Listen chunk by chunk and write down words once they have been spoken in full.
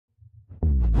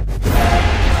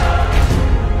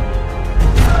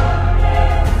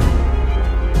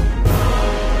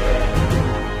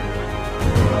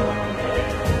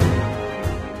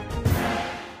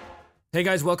Hey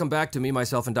guys, welcome back to Me,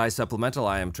 Myself, and Die Supplemental.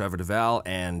 I am Trevor Devall,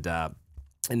 and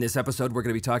in this episode, we're going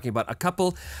to be talking about a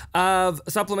couple of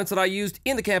supplements that I used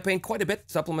in the campaign quite a bit.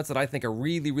 Supplements that I think are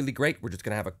really, really great. We're just going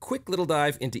to have a quick little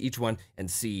dive into each one and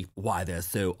see why they're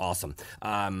so awesome.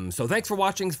 So thanks for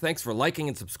watching. Thanks for liking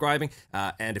and subscribing.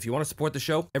 And if you want to support the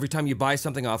show, every time you buy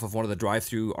something off of one of the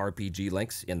drive-through RPG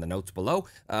links in the notes below,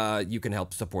 you can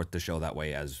help support the show that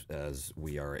way, as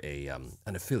we are an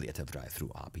affiliate of drive-through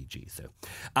RPG.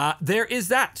 So there is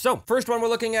that. So first one we're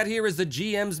looking at here is the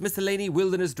GM's Miscellany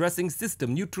Wilderness Dressing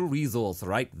System. Neutral resource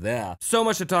right there. So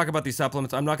much to talk about these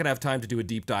supplements. I'm not going to have time to do a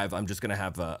deep dive. I'm just going to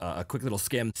have a quick little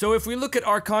skim. So if we look at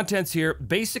our contents here,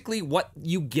 basically what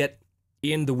you get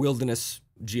in the Wilderness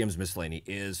GM's Miscellany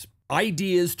is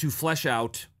ideas to flesh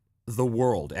out the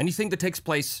world. Anything that takes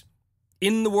place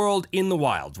in the world, in the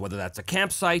wilds, whether that's a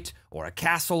campsite or a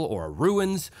castle or a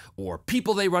ruins or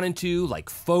people they run into like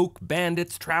folk,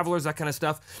 bandits, travelers, that kind of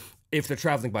stuff. If they're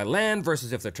traveling by land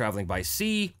versus if they're traveling by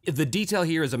sea. The detail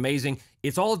here is amazing.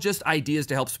 It's all just ideas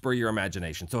to help spur your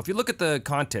imagination. So if you look at the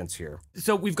contents here,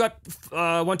 so we've got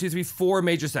 4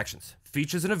 major sections: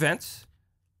 features and events,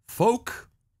 folk,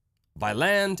 by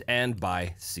land, and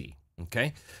by sea.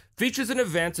 Okay? Features and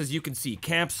events, as you can see: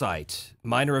 campsite,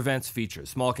 minor events, features,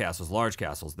 small castles, large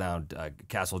castles, down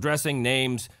castle dressing,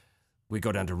 names. We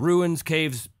go down to ruins,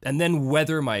 caves, and then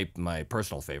weather, my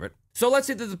personal favorite. So let's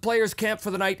say that the players camp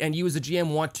for the night and you as a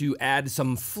GM want to add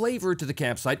some flavor to the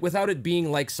campsite without it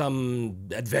being like some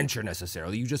adventure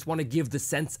necessarily. You just want to give the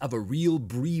sense of a real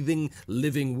breathing,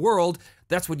 living world.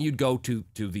 That's when you'd go to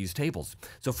these tables.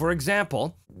 So for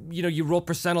example, you roll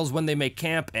percentiles when they make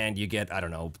camp and you get,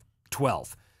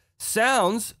 12.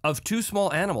 Sounds of 2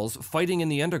 small animals fighting in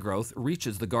the undergrowth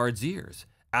reaches the guard's ears.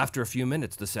 After a few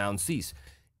minutes, the sounds cease.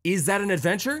 Is that an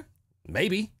adventure?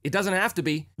 Maybe. It doesn't have to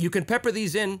be. You can pepper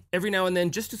these in every now and then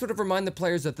just to sort of remind the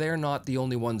players that they're not the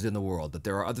only ones in the world, that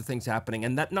there are other things happening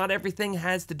and that not everything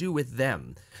has to do with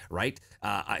them, right?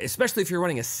 Especially if you're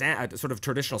running a sort of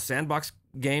traditional sandbox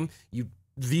game,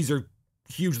 these are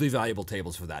hugely valuable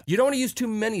tables for that. You don't want to use too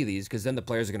many of these because then the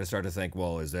players are going to start to think,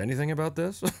 well, is there anything about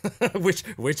this?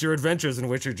 which are adventures and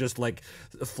which are just like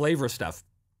flavor stuff.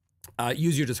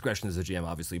 Use your discretion as a GM,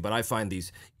 obviously, but I find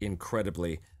these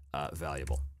incredibly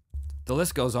valuable. The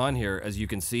list goes on here, as you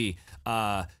can see.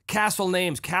 Castle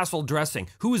names, castle dressing.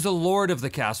 Who is the lord of the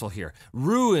castle here?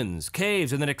 Ruins,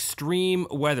 caves, and then extreme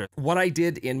weather. What I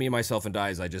did in Me, Myself, and Die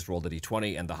is I just rolled a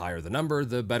d20, and the higher the number,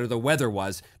 the better the weather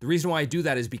was. The reason why I do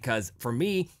that is because, for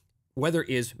me, weather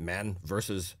is man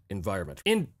versus environment.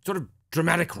 In sort of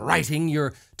dramatic writing,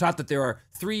 you're taught that there are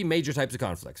 3 major types of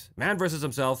conflicts: man versus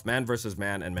himself, man versus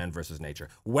man, and man versus nature.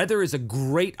 Weather is a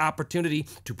great opportunity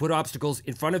to put obstacles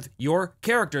in front of your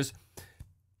characters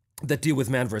that deal with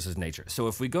man versus nature. So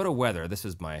if we go to weather, this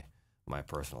is my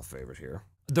personal favorite here.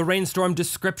 The rainstorm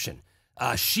description.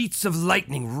 Sheets of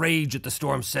lightning rage at the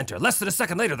storm's center. Less than a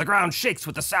second later, the ground shakes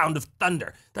with the sound of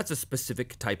thunder. That's a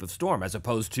specific type of storm, as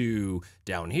opposed to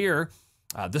down here.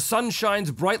 The sun shines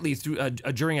brightly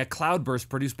during a cloudburst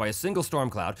produced by a single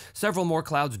storm cloud. Several more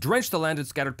clouds drench the land in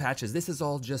scattered patches. This is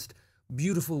all just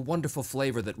beautiful, wonderful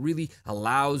flavor that really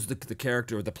allows the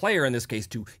character, or the player in this case,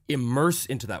 to immerse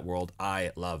into that world.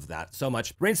 I love that so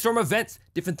much. Rainstorm events,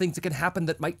 different things that can happen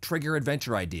that might trigger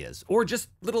adventure ideas, or just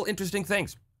little interesting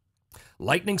things.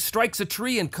 Lightning strikes a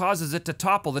tree and causes it to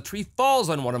topple. The tree falls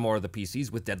on one or more of the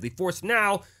PCs with deadly force.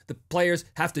 Now, the players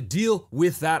have to deal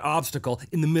with that obstacle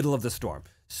in the middle of the storm.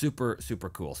 Super, super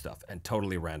cool stuff, and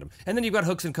totally random. And then you've got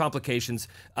hooks and complications.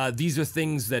 These are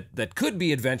things that could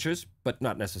be adventures, but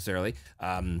not necessarily.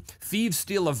 Thieves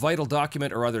steal a vital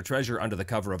document or other treasure under the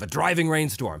cover of a driving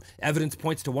rainstorm. Evidence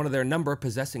points to one of their number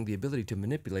possessing the ability to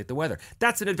manipulate the weather.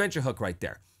 That's an adventure hook right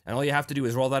there. And all you have to do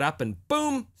is roll that up and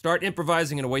boom, start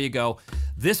improvising and away you go.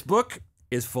 This book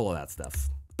is full of that stuff.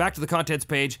 Back to the contents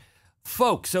page.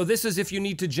 Folk, so this is if you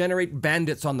need to generate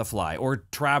bandits on the fly, or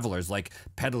travelers like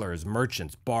peddlers,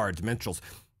 merchants, bards, minstrels.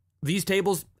 These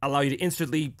tables allow you to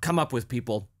instantly come up with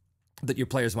people that your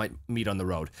players might meet on the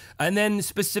road. And then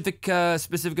specific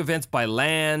events by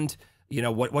land.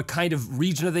 What kind of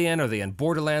region are they in? Are they in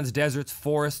borderlands, deserts,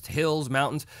 forests, hills,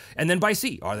 mountains? And then by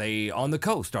sea, are they on the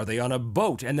coast? Are they on a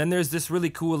boat? And then there's this really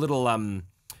cool little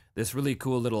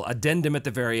addendum at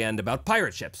the very end about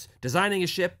pirate ships. Designing a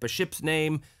ship, a ship's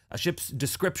name, a ship's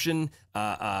description,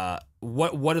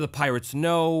 what do the pirates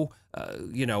know,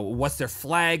 what's their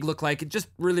flag look like? Just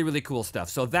really, really cool stuff.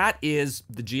 So that is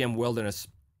the GM Wilderness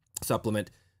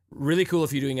supplement. Really cool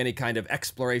if you're doing any kind of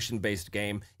exploration-based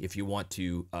game, if you want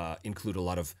to include a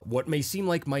lot of what may seem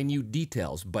like minute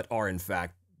details, but are in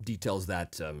fact details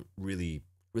that really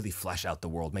really flesh out the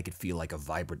world, make it feel like a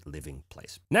vibrant living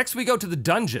place. Next, we go to the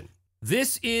dungeon.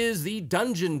 This is the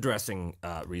dungeon dressing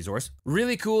resource.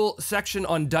 Really cool section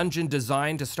on dungeon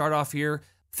design to start off here.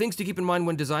 Things to keep in mind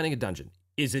when designing a dungeon.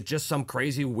 Is it just some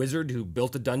crazy wizard who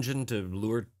built a dungeon to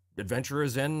lure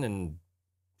adventurers in and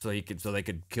so they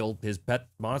could kill his pet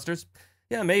monsters?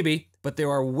 Yeah, maybe, but there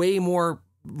are way more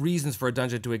reasons for a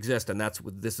dungeon to exist, and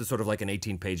this is sort of like an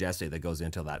 18-page essay that goes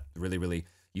into that. Really, really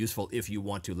useful if you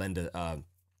want to lend a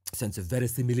sense of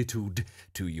verisimilitude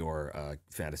to your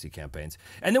fantasy campaigns.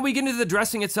 And then we get into the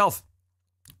dressing itself.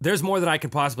 There's more that I can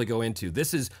possibly go into.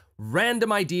 This is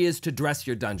random ideas to dress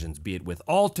your dungeons, be it with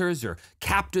altars or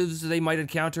captives they might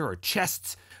encounter or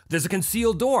chests. There's a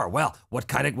concealed door. Well, what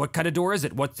kind of door is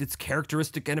it? What's its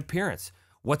characteristic and appearance?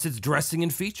 What's its dressing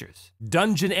and features?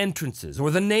 Dungeon entrances, or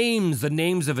the names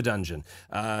of a dungeon,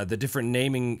 the different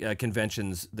naming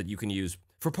conventions that you can use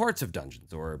for parts of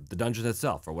dungeons, or the dungeon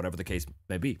itself, or whatever the case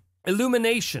may be.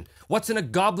 Illumination. What's in a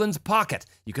goblin's pocket?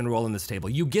 You can roll in this table.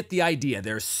 You get the idea.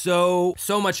 There's so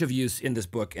much of use in this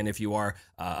book, and if you are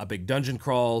a big dungeon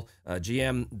crawl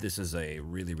GM, this is a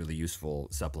really, really useful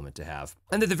supplement to have.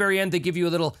 And at the very end, they give you a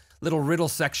little riddle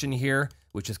section here,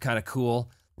 which is kind of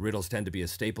cool. Riddles tend to be a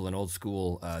staple in old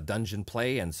school dungeon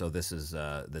play, and so this is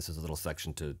a little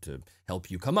section to help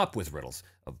you come up with riddles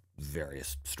of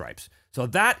various stripes. So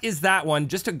that is that one.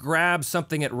 Just to grab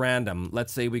something at random,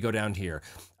 let's say we go down here.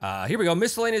 Here we go.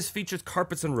 Miscellaneous features,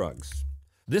 carpets and rugs.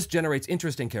 This generates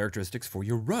interesting characteristics for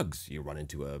your rugs. You run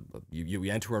into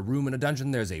you enter a room in a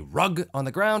dungeon. There's a rug on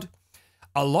the ground.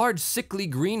 A large sickly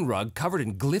green rug covered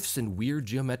in glyphs and weird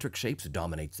geometric shapes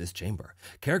dominates this chamber.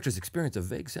 Characters experience a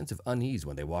vague sense of unease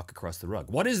when they walk across the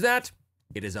rug. What is that?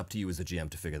 It is up to you as a GM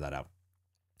to figure that out.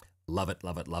 Love it,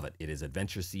 love it, love it. It is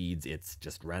adventure seeds. It's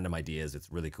just random ideas. It's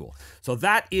really cool. So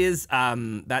that is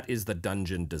the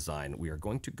dungeon design. We are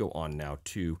going to go on now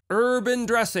to urban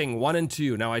dressing 1 and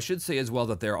 2. Now I should say as well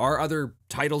that there are other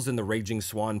titles in the Raging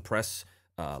Swan Press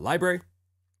library.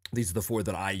 These are the 4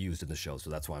 that I used in the show, so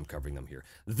that's why I'm covering them here.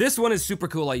 This one is super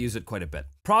cool. I use it quite a bit.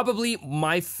 Probably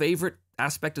my favorite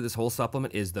aspect of this whole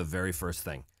supplement is the very first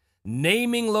thing.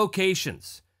 Naming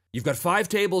locations. You've got 5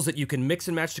 tables that you can mix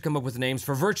and match to come up with names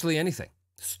for virtually anything.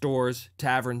 Stores,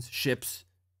 taverns, ships,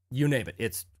 you name it.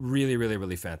 It's really, really,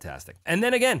 really fantastic. And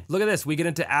then again, look at this. We get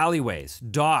into alleyways,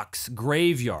 docks,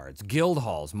 graveyards, guild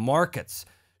halls, markets,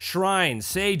 shrines,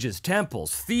 sages,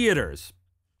 temples, theaters,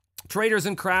 traders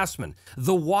and craftsmen,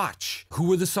 the watch.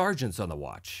 Who are the sergeants on the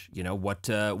watch? You know,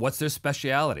 what's their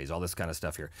specialities? All this kind of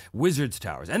stuff here. Wizards'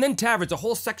 towers. And then taverns, a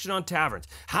whole section on taverns.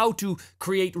 How to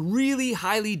create really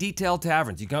highly detailed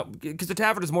taverns. Because the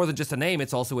tavern is more than just a name.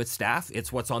 It's also its staff.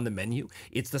 It's what's on the menu.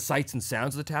 It's the sights and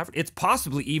sounds of the tavern. It's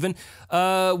possibly even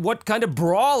what kind of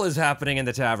brawl is happening in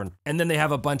the tavern. And then they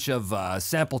have a bunch of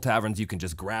sample taverns you can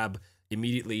just grab,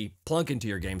 immediately plunk into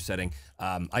your game setting.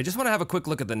 I just want to have a quick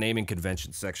look at the naming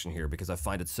convention section here because I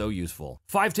find it so useful.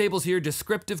 5 tables here,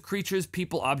 descriptive creatures,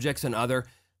 people, objects, and other.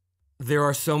 There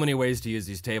are so many ways to use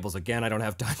these tables. Again, I don't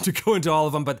have time to go into all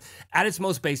of them, but at its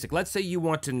most basic, let's say you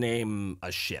want to name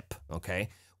a ship, okay?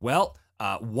 Well,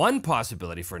 one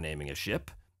possibility for naming a ship,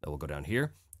 that we'll go down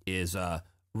here, is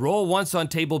roll once on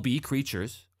table B,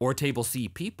 creatures, or table C,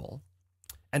 people,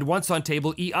 and once on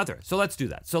table E, other. So let's do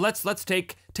that. So let's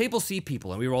take table C,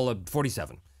 people, and we roll a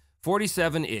 47.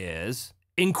 47 is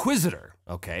Inquisitor,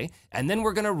 okay? And then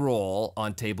we're gonna roll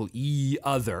on table E,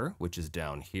 other, which is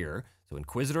down here. So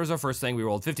Inquisitor is our first thing. We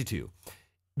rolled 52.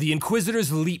 The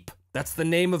Inquisitor's Leap. That's the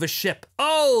name of a ship.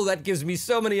 Oh, that gives me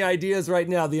so many ideas right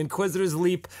now. The Inquisitor's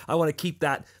Leap. I want to keep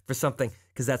that for something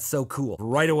because that's so cool.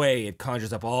 Right away, it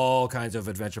conjures up all kinds of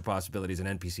adventure possibilities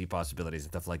and NPC possibilities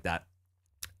and stuff like that.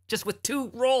 Just with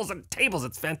 2 rolls and tables,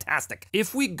 it's fantastic.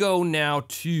 If we go now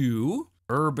to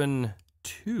Urban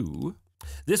 2,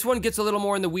 this one gets a little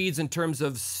more in the weeds in terms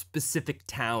of specific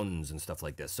towns and stuff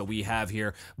like this. So we have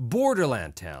here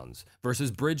Borderland towns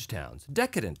versus Bridge towns,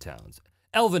 Decadent towns,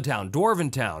 Elven town,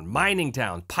 Dwarven town, Mining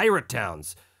town, Pirate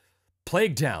towns,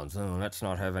 Plague towns. Oh, let's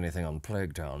not have anything on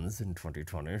Plague towns in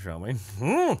 2020, shall we?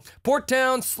 Port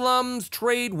towns, slums,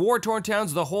 trade, war-torn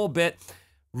towns, the whole bit.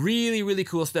 Really, really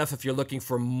cool stuff. If you're looking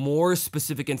for more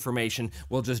specific information,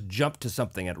 we'll just jump to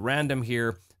something at random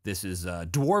here. This is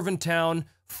Dwarven Town,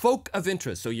 Folk of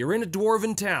Interest. So you're in a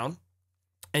Dwarven town,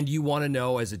 and you want to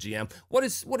know as a GM, what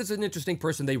is an interesting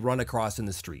person they run across in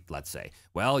the street, let's say.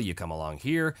 Well, you come along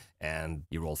here, and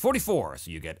you roll 44.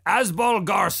 So you get Asbal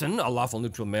Garson, a lawful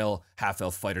neutral male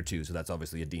half-elf fighter 2, so that's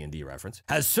obviously a D&D reference,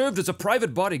 has served as a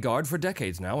private bodyguard for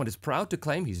decades now, and is proud to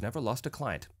claim he's never lost a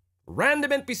client.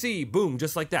 Random NPC, boom,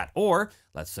 just like that. Or,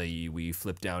 let's say we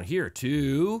flip down here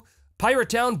to Pirate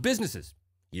Town Businesses.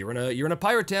 you're in a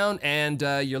pirate town and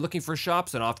you're looking for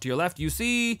shops, and off to your left you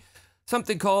see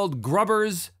something called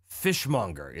Grubber's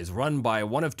Fishmonger. Is run by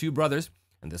one of two brothers,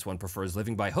 and this one prefers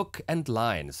living by hook and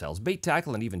line, sells bait,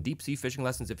 tackle, and even deep sea fishing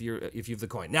lessons if you've the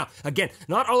coin. Now, again,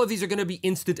 not all of these are going to be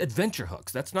instant adventure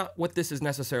hooks. That's not what this is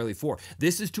necessarily for.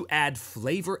 This is to add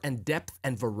flavor and depth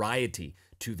and variety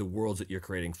to the worlds that you're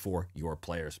creating for your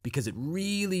players, because it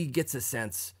really gets a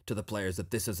sense to the players that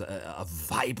this is a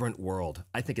vibrant world.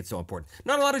 I think it's so important.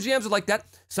 Not a lot of GMs are like that.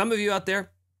 Some of you out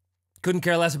there couldn't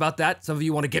care less about that. Some of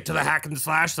you want to get to the hack and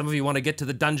slash. Some of you want to get to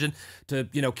the dungeon to,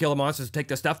 kill the monsters, take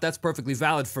their stuff. That's perfectly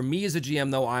valid. For me as a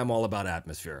GM, though, I'm all about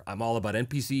atmosphere. I'm all about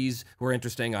NPCs who are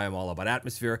interesting. I am all about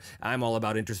atmosphere. I'm all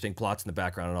about interesting plots in the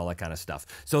background and all that kind of stuff.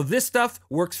 So this stuff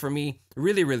works for me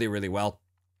really, really, really well.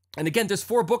 And again, there's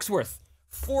 4 books worth.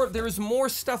 There is more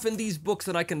stuff in these books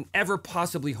than I can ever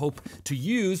possibly hope to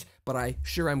use, but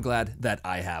I'm glad that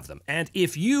I have them. And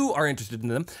if you are interested in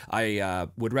them, I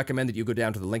would recommend that you go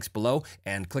down to the links below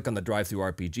and click on the Drive-Thru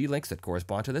RPG links that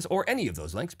correspond to this, or any of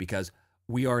those links, because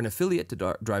we are an affiliate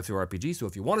to Drive-Thru RPG, so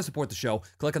if you want to support the show,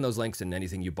 click on those links, and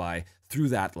anything you buy through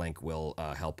that link will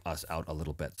help us out a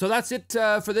little bit. So that's it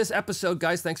for this episode,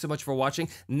 guys. Thanks so much for watching.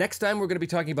 Next time, we're going to be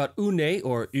talking about Une,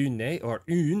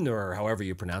 or however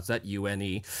you pronounce that,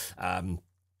 UNE.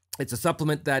 It's a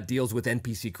supplement that deals with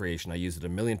NPC creation. I use it a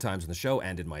million times in the show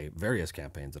and in my various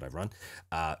campaigns that I've run.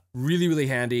 Really, really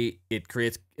handy. It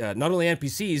creates not only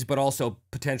NPCs, but also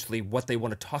potentially what they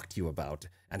want to talk to you about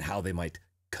and how they might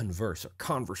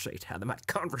conversate, how they might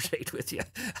conversate with you.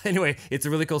 Anyway, it's a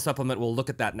really cool supplement. We'll look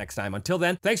at that next time. Until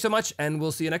then, thanks so much, and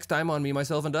we'll see you next time on Me,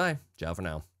 Myself, and I. Ciao for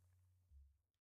now.